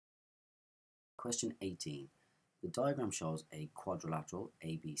Question 18. The diagram shows a quadrilateral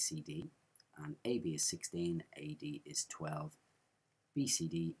ABCD, and AB is 16, AD is 12,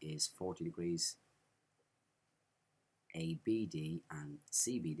 BCD is 40 degrees, ABD and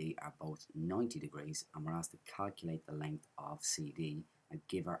CBD are both 90 degrees, and we're asked to calculate the length of CD and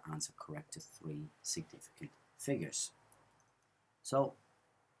give our answer correct to three significant figures. So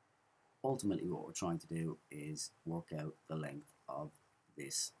ultimately what we're trying to do is work out the length of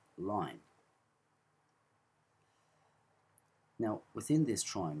this line. Now within this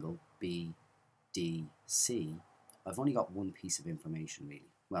triangle BDC, I've only got one piece of information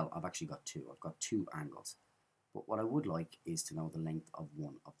really. Well, I've actually got two. I've got two angles. But what I would like is to know the length of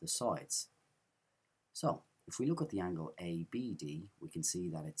one of the sides. So if we look at the angle ABD, we can see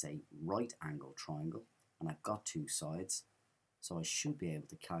that it's a right angle triangle, and I've got two sides. So I should be able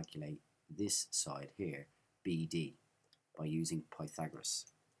to calculate this side here, BD, by using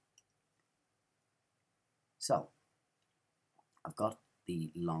Pythagoras. So I've got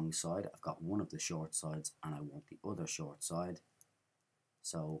the long side, I've got one of the short sides, and I want the other short side.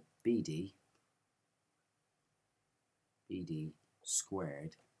 So BD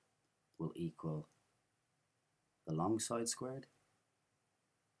squared will equal the long side squared,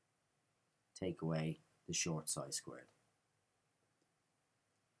 take away the short side squared,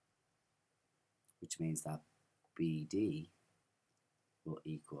 which means that BD will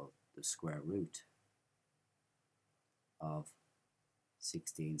equal the square root of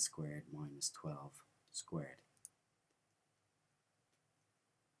 16 squared minus 12 squared.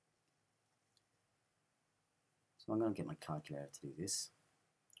 So I'm going to get my calculator to do this.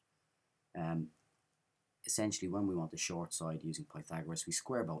 Essentially, when we want the short side using Pythagoras, we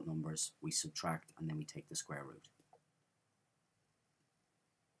square both numbers, we subtract, and then we take the square root.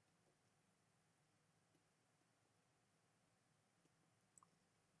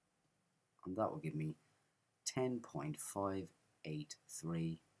 And that will give me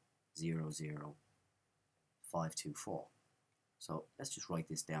 10.58300,524. So let's just write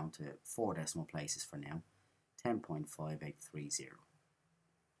this down to 4 decimal places for now. 10.5830.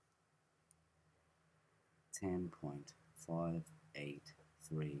 10.5830.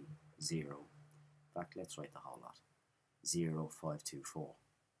 In fact, let's write the whole lot. 0,524.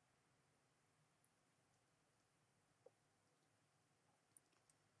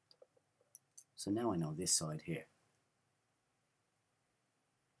 So now I know this side here.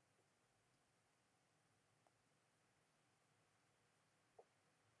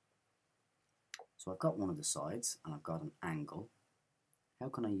 So I've got one of the sides and I've got an angle. How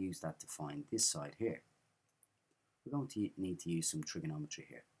can I use that to find this side here? We're going to need to use some trigonometry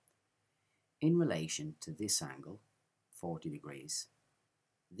here. In relation to this angle, 40 degrees,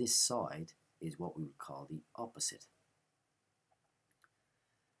 this side is what we would call the opposite.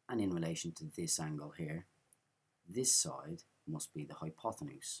 And in relation to this angle here, this side must be the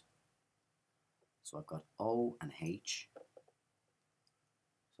hypotenuse. So I've got O and H.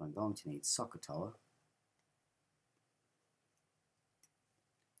 So I'm going to need SOHCAHTOA.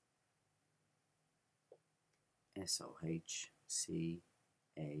 SOHCAHTOA,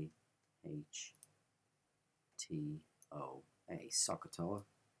 SOHCAHTOA.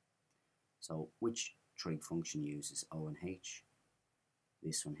 So which trig function uses O and H?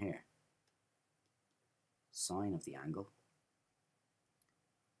 This one here. Sine of the angle,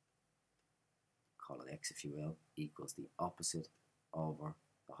 call it x if you will, equals the opposite over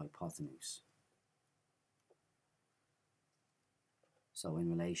the hypotenuse. So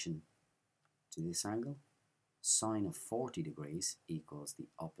in relation to this angle, sine of 40 degrees equals the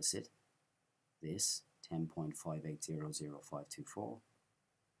opposite, this 10.5800524,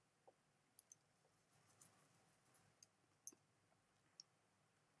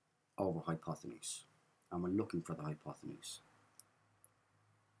 over hypotenuse. And we're looking for the hypotenuse.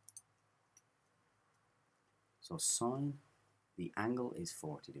 So sine, the angle is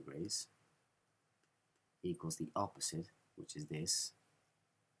 40 degrees, equals the opposite, which is this,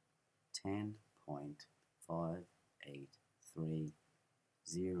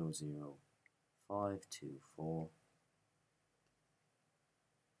 10.58300,524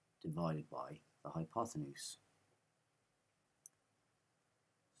 divided by the hypotenuse.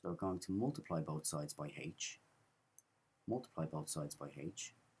 So we're going to multiply both sides by h,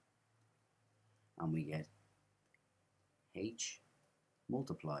 and we get h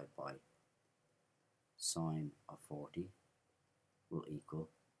multiplied by sine of 40 will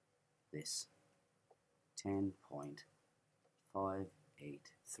equal this,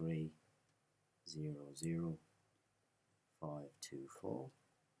 10.58300,524,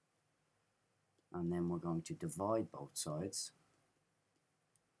 and then we're going to divide both sides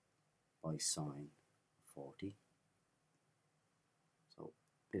by by sine 40. So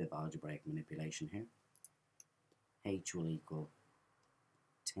a bit of algebraic manipulation here. H will equal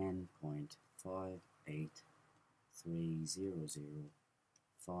 10.58300524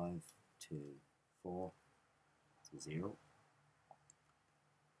 to 0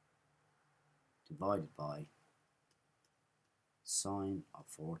 divided by sine of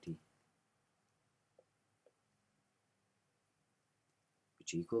 40,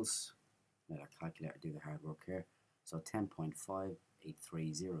 which equals, let our calculator do the hard work here, so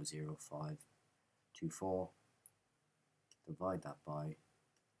 10.58300524, divide that by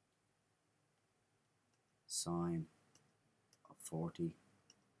sine of 40,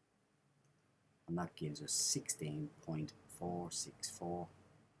 and that gives us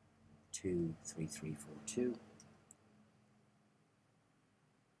 16.464.23342.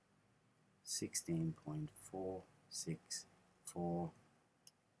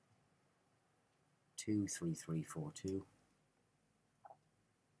 16.464.23342.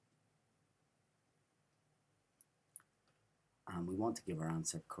 And we want to give our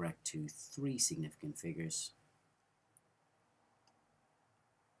answer correct to 3 significant figures.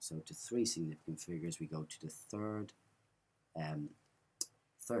 So to 3 significant figures, we go to the third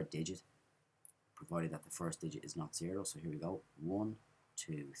digit, provided that the first digit is not 0. So here we go, 1,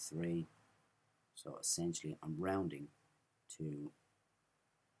 2, 3. So essentially I'm rounding to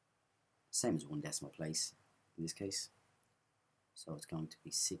same as 1 decimal place in this case. So it's going to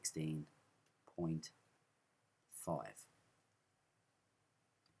be 16.5.